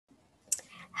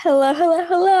Hello, hello,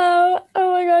 hello.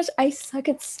 Oh my gosh, I suck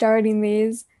at starting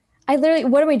these.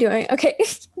 What am I doing? Okay,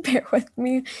 bear with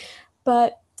me.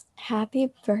 But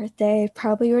happy birthday.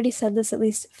 Probably already said this at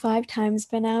least 5 times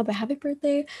by now, but happy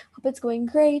birthday. Hope it's going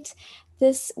great.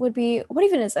 This would be, what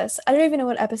even is this? I don't even know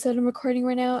what episode I'm recording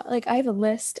right now. Like, I have a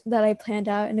list that I planned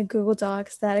out in a Google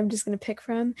Docs that I'm just gonna pick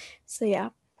from. So yeah.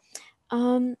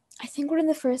 I think one of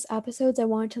the first episodes I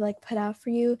wanted to like put out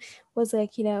for you was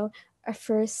like, our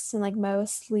first and like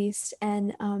most, least,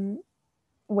 and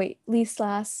least,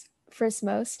 last, first,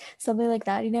 most, something like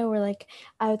that, where like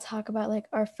I would talk about like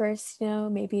our first,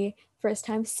 maybe first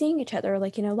time seeing each other, or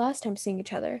like, last time seeing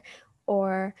each other,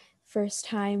 or first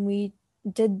time we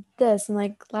did this, and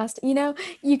like last,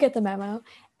 you get the memo.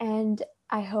 And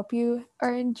I hope you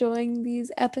are enjoying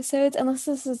these episodes, unless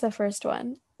this is the first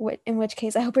one, in which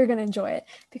case I hope you're gonna enjoy it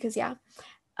because yeah.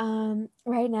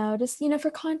 Right now, just for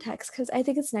context, because I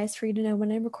think it's nice for you to know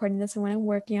when I'm recording this and when I'm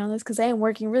working on this, because I am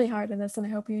working really hard on this and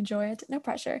I hope you enjoy it. No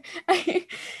pressure.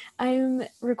 I'm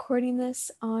recording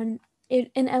this in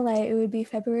LA. It would be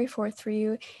February 4th for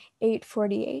you,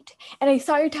 8:48. And I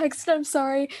saw your text, and I'm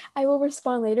sorry. I will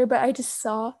respond later, but I just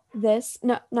saw this.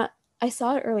 No, not I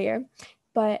saw it earlier,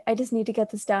 but I just need to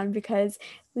get this down because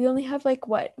we only have like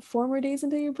what, 4 more days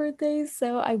until your birthday,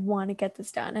 so I want to get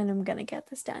this done and I'm gonna get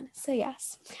this done. So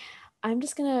yes, I'm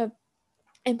just gonna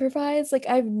improvise. Like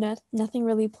I have nothing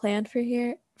really planned for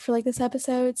here for like this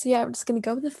episode, so yeah, I'm just gonna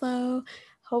go with the flow.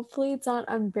 Hopefully it's not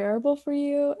unbearable for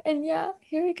you, and yeah,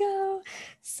 here we go.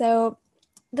 So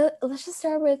let's just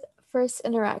start with first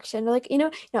interaction, like no,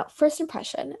 first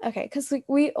impression. Okay, because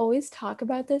we always talk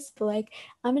about this, but like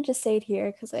I'm gonna just say it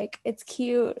here because like it's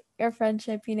cute, our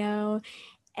friendship,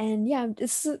 and yeah,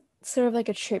 this is sort of like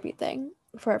a tribute thing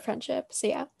for our friendship. So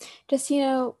yeah, just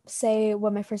say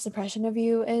what my first impression of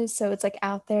you is, so it's like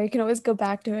out there. You can always go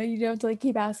back to it. You don't have to like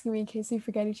keep asking me in case we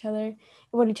forget each other,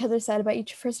 what each other said about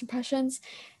each first impressions.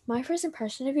 My first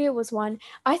impression of you was, one,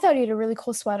 I thought you had a really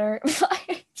cool sweater.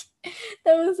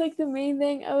 That was like the main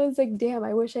thing. I was like, damn,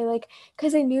 I wish I like,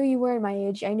 because I knew you were my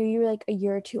age. I knew you were like a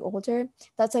year or two older.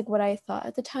 That's like what I thought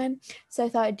at the time. So I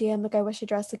thought, damn, like I wish I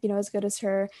dressed like, as good as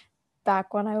her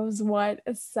back when I was what,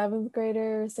 a seventh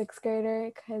grader or sixth grader,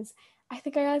 because I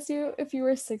think I asked you if you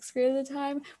were sixth grade at the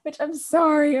time, which I'm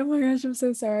sorry. Oh my gosh, I'm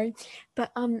so sorry.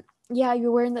 But yeah, you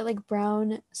were wearing that like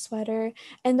brown sweater.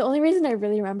 And the only reason I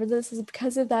really remember this is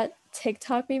because of that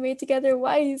TikTok we made together.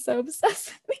 Why are you so obsessed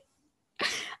with me?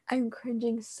 I'm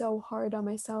cringing so hard on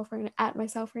myself at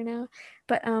myself right now.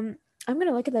 But I'm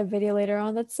gonna look at that video later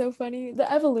on. That's so funny.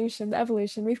 The evolution.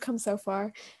 We've come so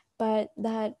far. But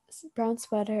that brown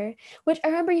sweater, which I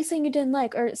remember you saying you didn't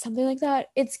like, or something like that.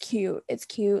 It's cute. It's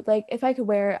cute. Like if I could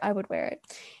wear it, I would wear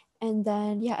it. And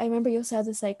then yeah, I remember you also had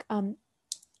this like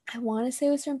I want to say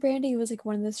it was from Brandy. It was like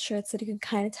one of those shirts that you can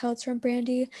kind of tell it's from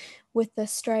Brandy, with the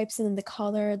stripes and then the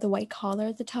collar, the white collar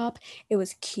at the top. It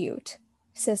was cute.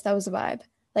 Sis, that was a vibe.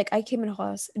 Like I came in a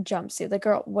house jumpsuit. Like,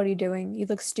 girl, what are you doing? You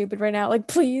look stupid right now. Like,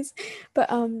 please.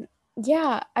 But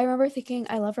yeah, I remember thinking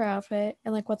I love her outfit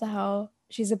and like what the hell?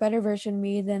 She's a better version of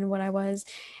me than what I was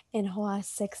in whole ass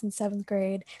sixth and seventh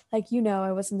grade. Like,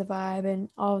 I wasn't the vibe and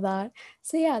all of that.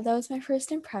 So yeah, that was my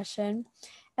first impression.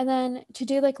 And then to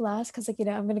do like last, because like,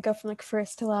 I'm gonna go from like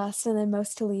first to last and then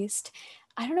most to least.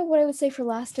 I don't know what I would say for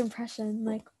last impression.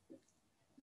 Like,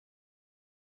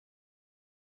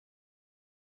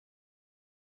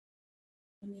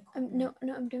 no,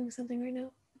 no, I'm doing something right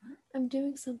now. I'm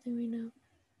doing something right now.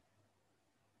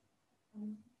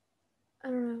 I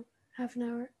don't know, half an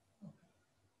hour.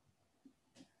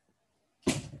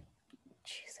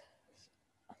 Jesus.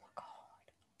 Oh my God.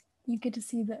 You get to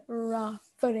see the raw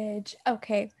footage.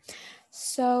 Okay.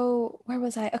 So where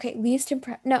was I? Okay, least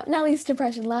impression. No, not least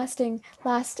impression. Last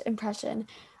impression.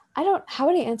 I don't. How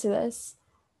would I answer this?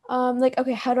 Like,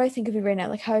 okay, how do I think of you right now?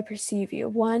 Like, how I perceive you.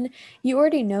 One, you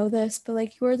already know this, but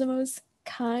like, you are the most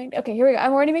kind. Okay, here we go.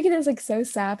 I'm already making this like so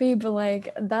sappy, but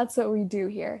like, that's what we do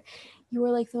here. You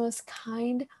are like the most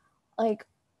kind. Like,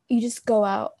 you just go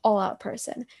out all out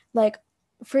person. Like,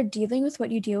 for dealing with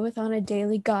what you deal with on a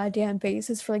daily goddamn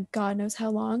basis for like God knows how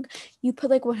long, you put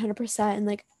like 100% in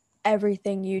like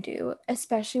everything you do,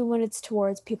 especially when it's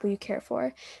towards people you care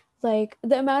for. Like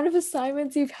the amount of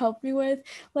assignments you've helped me with,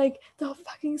 like the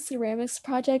fucking ceramics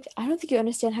project. I don't think you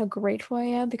understand how grateful I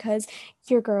am because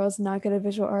your girl is not good at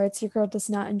visual arts. Your girl does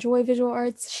not enjoy visual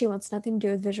arts. She wants nothing to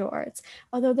do with visual arts.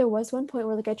 Although there was one point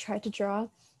where like I tried to draw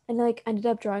and like ended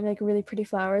up drawing like really pretty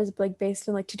flowers, like based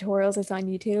on like tutorials I saw on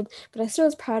YouTube. But I still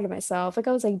was proud of myself. Like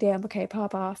I was like, damn, okay,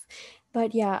 pop off.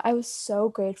 But yeah, I was so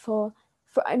grateful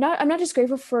for I'm not just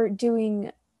grateful for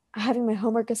doing having my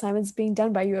homework assignments being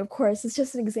done by you, of course. It's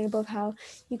just an example of how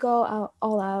you go out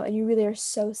all out and you really are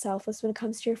so selfless when it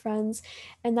comes to your friends.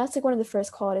 And that's like one of the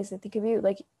first qualities I think of you.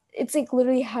 Like it's like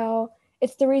literally how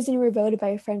it's the reason you were voted by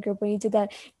your friend group when you did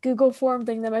that Google form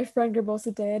thing that my friend group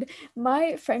also did.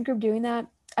 My friend group doing that,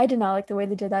 I did not like the way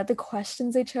they did that. The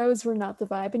questions they chose were not the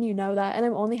vibe, and you know that. And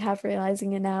I'm only half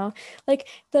realizing it now. Like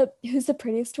the who's the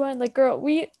prettiest one? Like, girl,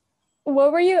 we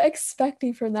what were you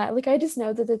expecting from that? Like, I just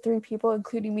know that the three people,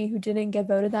 including me, who didn't get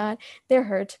voted that, they're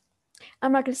hurt.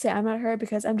 I'm not gonna say I'm not hurt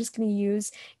because I'm just gonna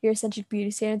use your eccentric beauty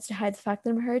standards to hide the fact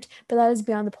that I'm hurt, but that is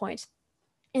beyond the point.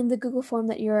 In the Google form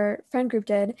that your friend group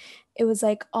did, it was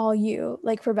like all you,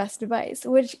 like for best advice,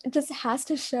 which just has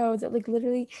to show that like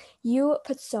literally you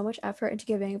put so much effort into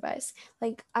giving advice.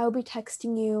 Like I will be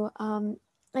texting you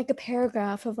like a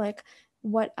paragraph of like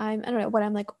I don't know, what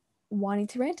I'm like wanting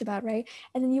to rant about, right?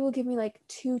 And then you will give me like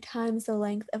two times the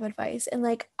length of advice. And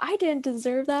like I didn't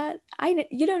deserve that.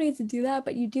 You don't need to do that,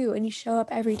 but you do, and you show up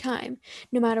every time,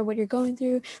 no matter what you're going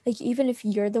through. Like even if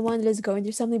you're the one that is going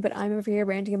through something, but I'm over here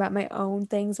ranting about my own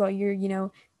things while you're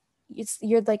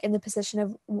like in the position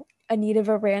of a need of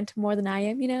a rant more than I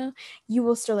am, you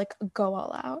will still like go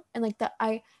all out. And like that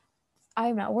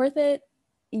I'm not worth it.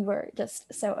 You were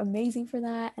just so amazing for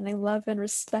that, and I love and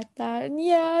respect that. And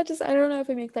yeah, just I don't know if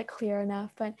I make that clear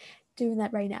enough, but doing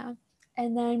that right now.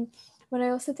 And then when I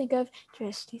also think of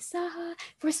Drishti Saha,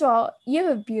 first of all, you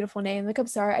have a beautiful name. Like I'm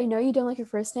sorry, I know you don't like your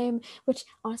first name, which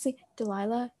honestly,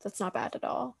 Delilah, that's not bad at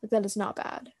all. Like that is not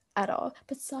bad at all.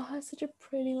 But Saha is such a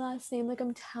pretty last name. Like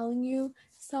I'm telling you,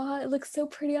 Saha, it looks so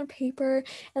pretty on paper.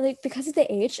 And like because of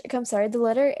the H, like, I'm sorry, the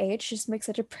letter H just makes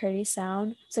such a pretty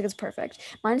sound. It's like it's perfect.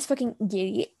 Mine is fucking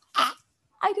giddy.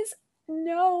 I just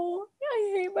no.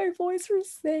 I hate my voice for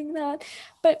saying that.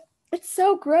 But it's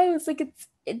so gross. Like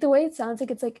the way it sounds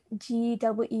like it's like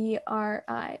Gweri.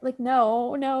 Like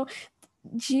no, no.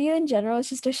 G in general is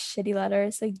just a shitty letter.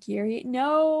 It's like Geary.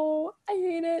 No, I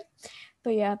hate it.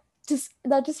 But yeah, just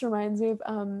that just reminds me of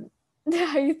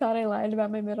how you thought I lied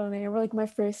about my middle name or like my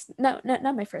first no,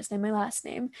 not my first name, my last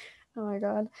name. Oh my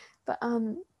god. But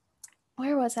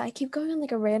where was I? I keep going on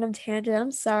like a random tangent.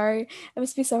 I'm sorry. It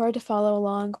must be so hard to follow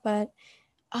along, but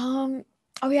um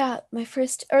oh yeah, my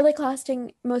first or like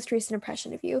lasting most recent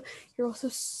impression of you. You're also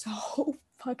so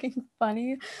fucking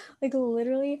funny. Like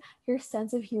literally your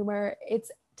sense of humor,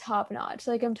 it's top notch.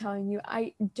 Like I'm telling you,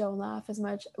 I don't laugh as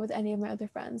much with any of my other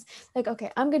friends. Like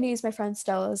okay, I'm going to use my friend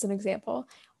Stella as an example.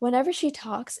 Whenever she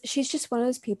talks, she's just one of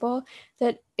those people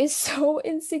that is so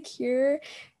insecure.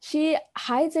 She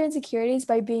hides her insecurities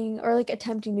by being or like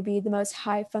attempting to be the most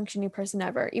high functioning person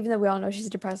ever, even though we all know she's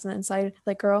depressed on the inside.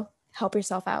 Like girl, help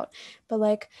yourself out. But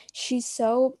like she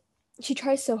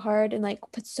tries so hard and like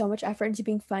puts so much effort into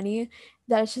being funny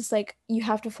that it's just like you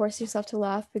have to force yourself to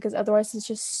laugh because otherwise it's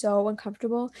just so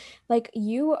uncomfortable. Like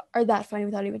you are that funny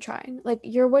without even trying. Like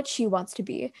you're what she wants to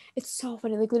be. It's so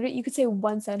funny. Like literally you could say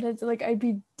one sentence and like I'd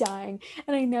be dying.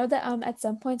 And I know that at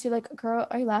some points you're like, girl,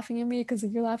 are you laughing at me? Because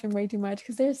you're laughing way too much.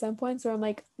 Because there's some points where I'm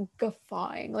like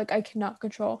guffawing. Like I cannot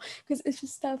control because it's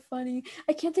just that funny.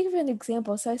 I can't think of an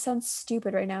example, so I sound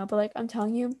stupid right now, but like I'm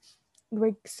telling you,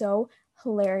 we're so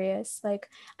hilarious. Like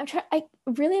I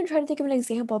really am trying to think of an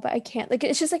example, but I can't. Like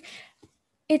it's just like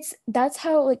it's that's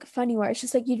how like funny you are. It's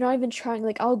just like you're not even trying.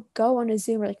 Like I'll go on a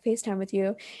Zoom or like FaceTime with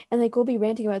you and like we'll be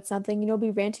ranting about something and you'll be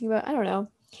ranting about, I don't know,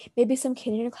 maybe some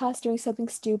kid in your class doing something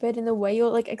stupid and the way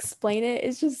you'll like explain it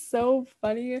is just so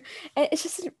funny. And it's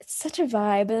just it's such a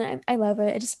vibe and I love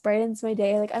it. It just brightens my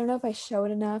day. Like I don't know if I show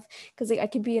it enough because like I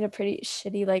could be in a pretty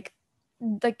shitty like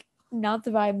not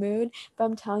the vibe mood, but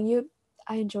I'm telling you,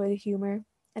 I enjoy the humor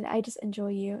and I just enjoy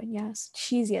you. And yes,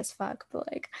 cheesy as fuck,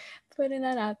 but like putting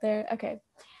that out there. Okay.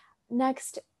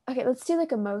 Next, okay, let's do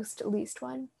like a most least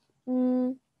one.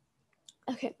 Mm,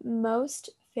 okay, most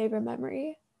favorite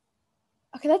memory.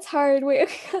 Okay, that's hard. Wait,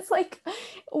 because like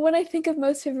when I think of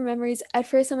most favorite memories, at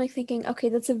first I'm like thinking, okay,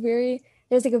 there's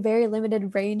like a very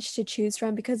limited range to choose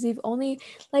from because we've only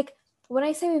like when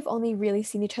I say we've only really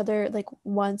seen each other like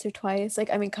once or twice,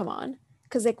 like I mean, come on.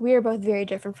 Because like we are both very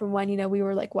different from when, we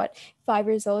were like what, 5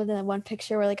 years old, and then one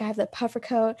picture where like I have the puffer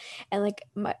coat and like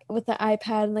with the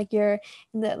iPad and like you're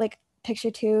in the like picture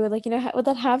too, like with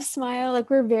that half smile, like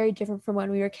we're very different from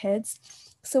when we were kids.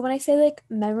 So when I say like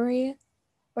memory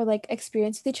or like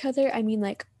experience with each other, I mean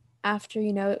like after,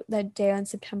 that day on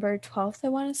September 12th, I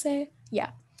want to say.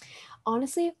 Yeah.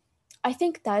 Honestly, I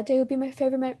think that day would be my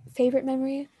favorite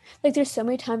memory. Like there's so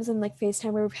many times on like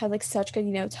FaceTime where we've had like such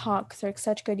good, talks or like,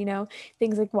 such good,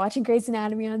 things like watching Grey's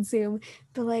Anatomy on Zoom.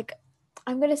 But like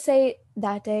I'm gonna say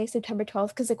that day, September 12th,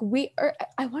 because like we are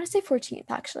I want to say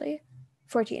 14th actually.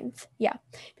 14th. Yeah.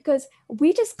 Because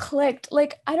we just clicked.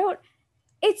 Like, I don't,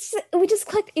 it's, we just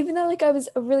clicked, even though like I was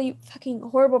a really fucking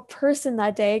horrible person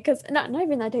that day. Because not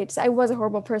even that day, just I was a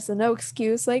horrible person. No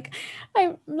excuse. Like,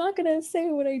 I'm not gonna say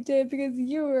what I did because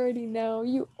you already know.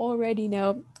 You already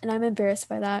know. And I'm embarrassed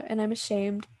by that. And I'm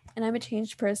ashamed. And I'm a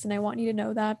changed person. I want you to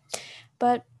know that.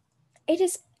 But it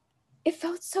just it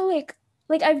felt so like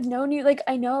I've known you, like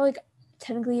I know like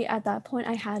technically at that point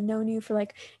I had known you for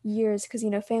like years because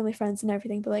family friends and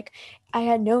everything, but like I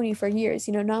had known you for years,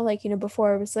 not like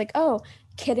before it was like, oh,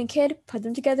 kid and kid put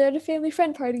them together at a family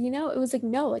friend party. It was like,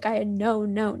 no, like I had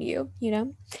known you.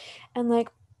 And like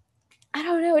I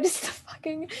don't know, just the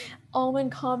fucking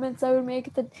almond comments I would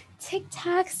make, the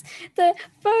TikToks, the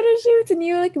photo shoots, and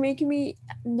you like making me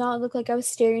not look like I was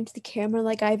staring into the camera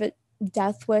like I have a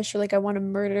death wish or like I want to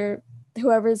murder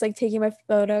whoever's like taking my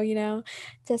photo.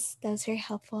 Just that was very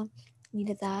helpful.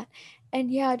 Needed that.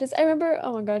 And yeah, just I remember,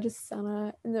 oh my god, just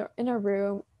Sana in a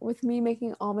room with me making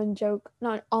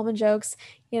not almond jokes.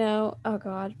 Oh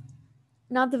god,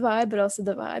 not the vibe, but also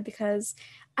the vibe because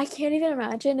I can't even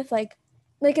imagine if like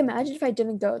imagine if I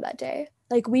didn't go that day.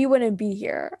 Like we wouldn't be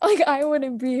here. Like I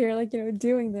wouldn't be here like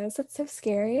doing this. That's so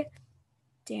scary.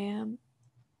 Damn.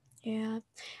 Yeah.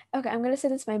 Okay, I'm gonna say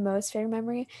this is my most favorite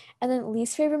memory. And then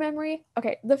least favorite memory.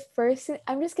 Okay, the first thing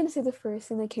I'm just gonna say the first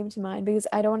thing that came to mind because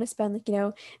I don't want to spend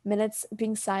like, minutes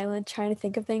being silent trying to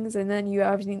think of things and then you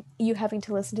having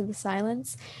to listen to the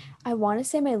silence. I want to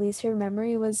say my least favorite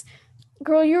memory was,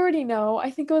 girl, you already know.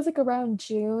 I think it was like around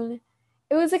June.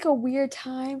 It was like a weird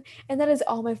time, and that is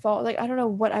all my fault. Like, I don't know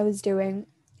what I was doing.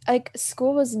 Like,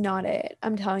 school was not it.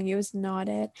 I'm telling you, it was not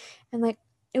it. And like,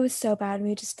 it was so bad of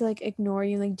me just to like ignore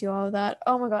you and like do all of that.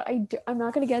 Oh my God, I'm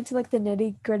not gonna get into like the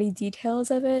nitty-gritty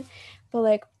details of it, but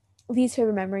like, least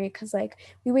favorite memory because like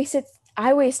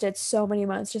I wasted so many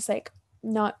months just like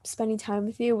not spending time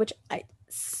with you, which I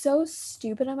so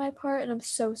stupid on my part, and I'm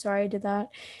so sorry I did that.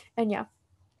 And yeah,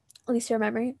 at least your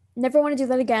memory. Never want to do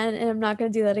that again, and I'm not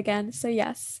going to do that again. So,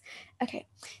 yes. Okay.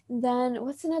 Then,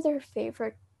 what's another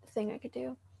favorite thing I could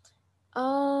do?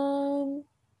 Um,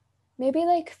 Maybe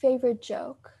like favorite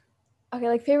joke. Okay,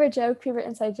 like favorite joke, favorite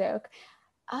inside joke.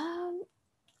 Um,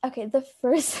 okay, the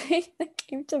first thing that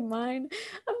came to mind,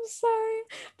 I'm sorry,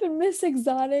 but Miss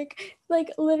Exotic, like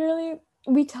literally,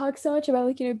 we talk so much about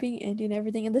like, being Indian and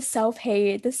everything, and the self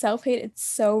hate, it's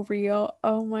so real.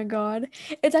 Oh my God.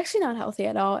 It's actually not healthy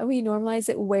at all, and we normalize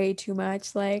it way too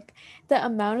much. Like the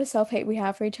amount of self-hate we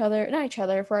have for each other, not each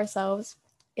other, for ourselves,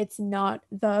 it's not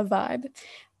the vibe.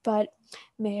 But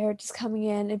Mayor just coming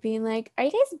in and being like, are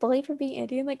you guys bullied for being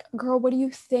Indian? Like, girl, what do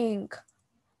you think?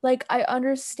 Like I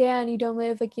understand you don't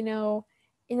live like, in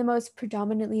the most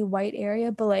predominantly white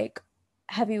area, but like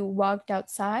have you walked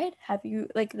outside? Have you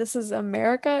like this is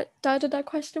America dot dot dot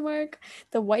question mark?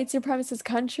 The white supremacist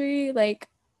country? Like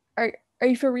are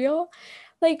you for real?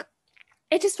 Like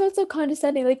it just felt so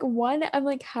condescending. Like one, I'm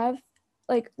like half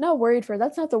like not worried for her.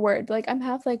 That's not the word, but like I'm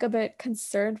half like a bit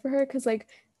concerned for her because like,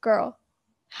 girl,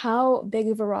 how big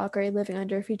of a rock are you living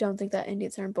under if you don't think that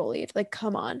Indians aren't bullied? Like,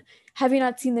 come on. Have you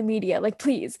not seen the media? Like,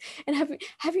 please. And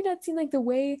have you not seen like the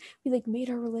way we like made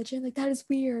our religion? Like that is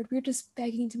weird. We're just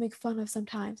begging to make fun of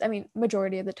sometimes. I mean,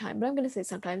 majority of the time, but I'm gonna say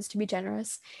sometimes to be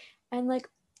generous. And like,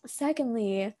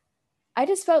 secondly, I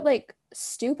just felt like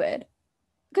stupid.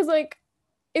 Because like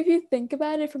if you think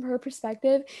about it from her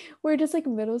perspective, we're just like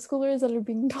middle schoolers that are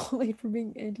being bullied for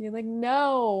being Indian. Like,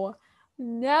 no,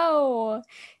 no.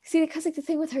 See, because like the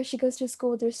thing with her, she goes to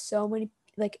school, there's so many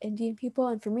like Indian people,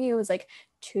 and for me, it was like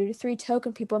 2 to 3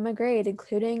 token people in my grade,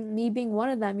 including me being one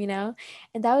of them.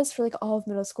 And that was for like all of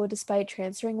middle school, despite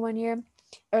transferring one year.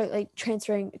 Or like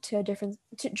transferring to a different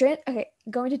okay,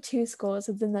 going to 2 schools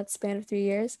within that span of 3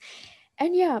 years.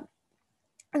 And yeah,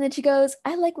 and then she goes,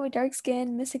 I like my dark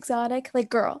skin, Miss Exotic. Like,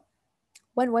 girl,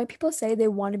 when white people say they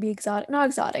want to be exotic, not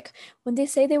exotic, when they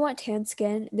say they want tan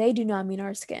skin, they do not mean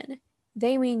our skin.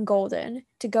 They mean golden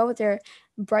to go with their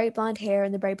bright blonde hair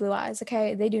and the bright blue eyes.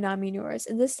 Okay, they do not mean yours.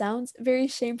 And this sounds very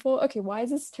shameful. Okay, why is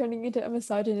this turning into a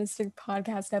misogynistic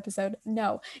podcast episode?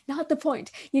 No, not the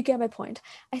point. You get my point.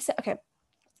 I said, okay,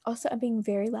 also, I'm being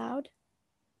very loud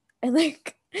and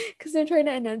like because they're trying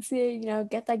to enunciate,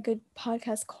 get that good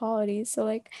podcast quality, so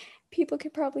like people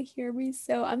can probably hear me,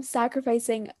 so I'm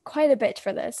sacrificing quite a bit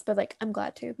for this, but like I'm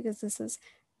glad to because this is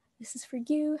for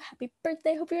you. Happy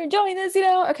birthday, hope you're enjoying this.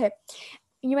 Okay,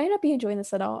 you might not be enjoying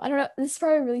this at all. I don't know, this is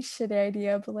probably a really shitty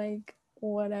idea, but like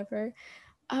whatever.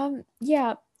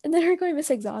 Yeah. And then her going Miss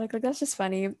Exotic, like that's just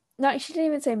funny. No, she didn't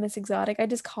even say Miss Exotic, I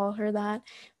just call her that.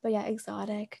 But yeah,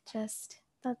 exotic, just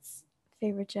that's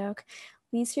favorite joke.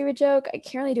 Least favorite joke, I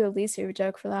can't really do a least favorite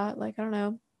joke for that. Like, I don't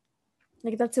know.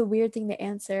 Like that's a weird thing to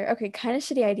answer. Okay, kind of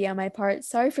shitty idea on my part.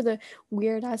 Sorry for the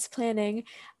weird ass planning.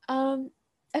 Um,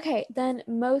 okay, then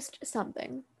most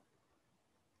something.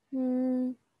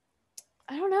 Hmm,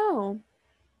 I don't know.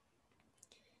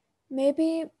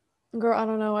 Maybe, girl, I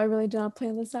don't know. I really did not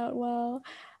plan this out well.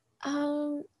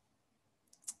 Um,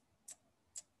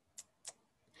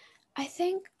 I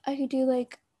think I could do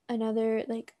like another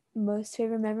like most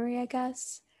favorite memory, I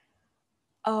guess.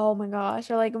 Oh my gosh,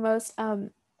 or like most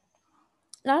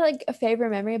not like a favorite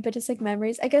memory, but just like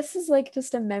memories. I guess it's like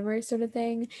just a memory sort of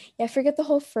thing. Yeah, forget the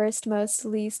whole first, most,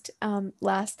 least,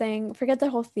 last thing. Forget the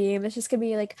whole theme. It's just gonna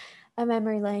be like a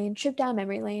memory lane, trip down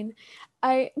memory lane.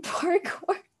 I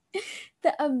parkour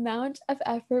the amount of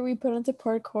effort we put into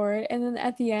parkour, and then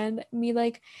at the end, me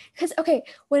like, because okay,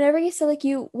 whenever you said like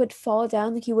you would fall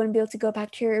down, like you wouldn't be able to go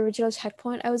back to your original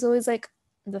checkpoint, I was always like,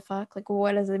 the fuck, like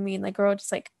what does it mean? Like, girl,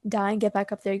 just like die and get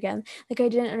back up there again. Like I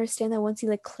didn't understand that once you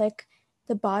like click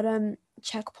the bottom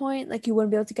checkpoint, like you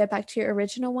wouldn't be able to get back to your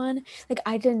original one. Like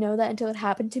I didn't know that until it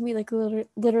happened to me, like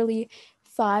literally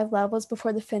 5 levels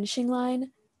before the finishing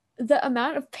line. The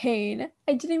amount of pain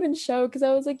I didn't even show because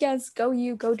I was like, yes, go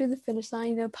you, go to the finish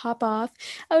line, pop off.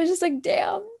 I was just like,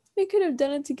 damn, we could have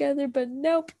done it together, but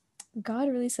nope. God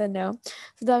really said no.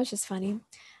 So that was just funny.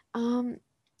 Um,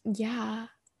 yeah.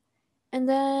 And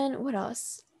then what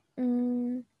else?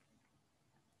 Mm,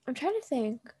 I'm trying to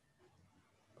think.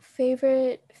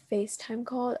 Favorite FaceTime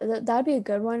call? That'd be a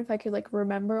good one if I could like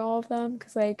remember all of them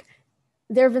because like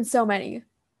there have been so many.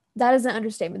 That is an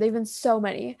understatement. There've been so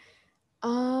many.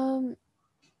 Um,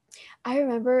 I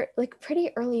remember like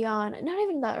pretty early on, not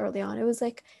even that early on. It was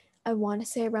like I want to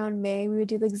say around May, we would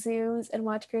do like Zooms and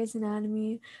watch Grey's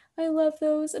Anatomy. I love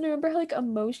those. And I remember how like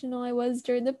emotional I was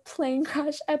during the plane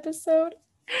crash episode.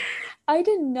 I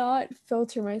did not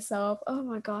filter myself. Oh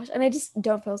my gosh. And I just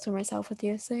don't filter myself with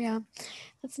you. So yeah,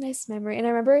 that's a nice memory. And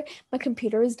I remember my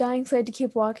computer was dying, so I had to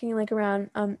keep walking like around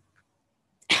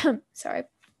sorry.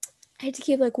 I had to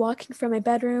keep like walking from my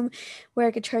bedroom where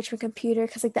I could charge my computer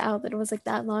because like the outlet was like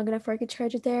that long enough where I could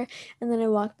charge it there. And then I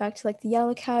walked back to like the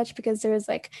yellow couch because there was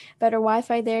like better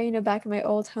Wi-Fi there, back in my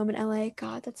old home in LA.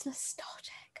 God, that's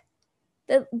nostalgic.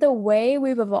 The way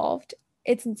we've evolved,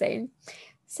 it's insane.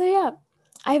 So yeah,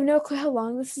 I have no clue how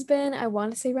long this has been. I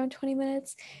want to say around 20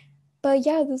 minutes. But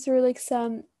yeah, those were like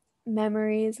some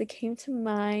memories that came to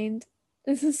mind.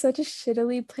 This is such a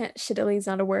shittily plan. Shittily is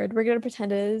not a word. We're gonna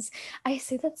pretend it is. I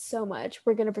say that so much.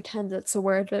 We're gonna pretend it's a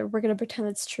word, but we're gonna pretend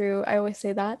it's true. I always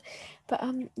say that. But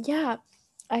yeah.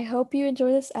 I hope you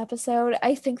enjoy this episode.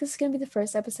 I think this is gonna be the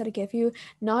first episode I give you.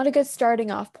 Not a good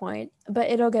starting off point, but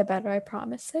it'll get better, I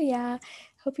promise. So yeah,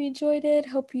 hope you enjoyed it.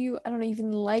 Hope you, I don't know,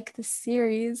 even like the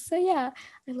series. So yeah,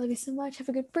 I love you so much. Have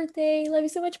a good birthday. Love you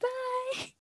so much. Bye.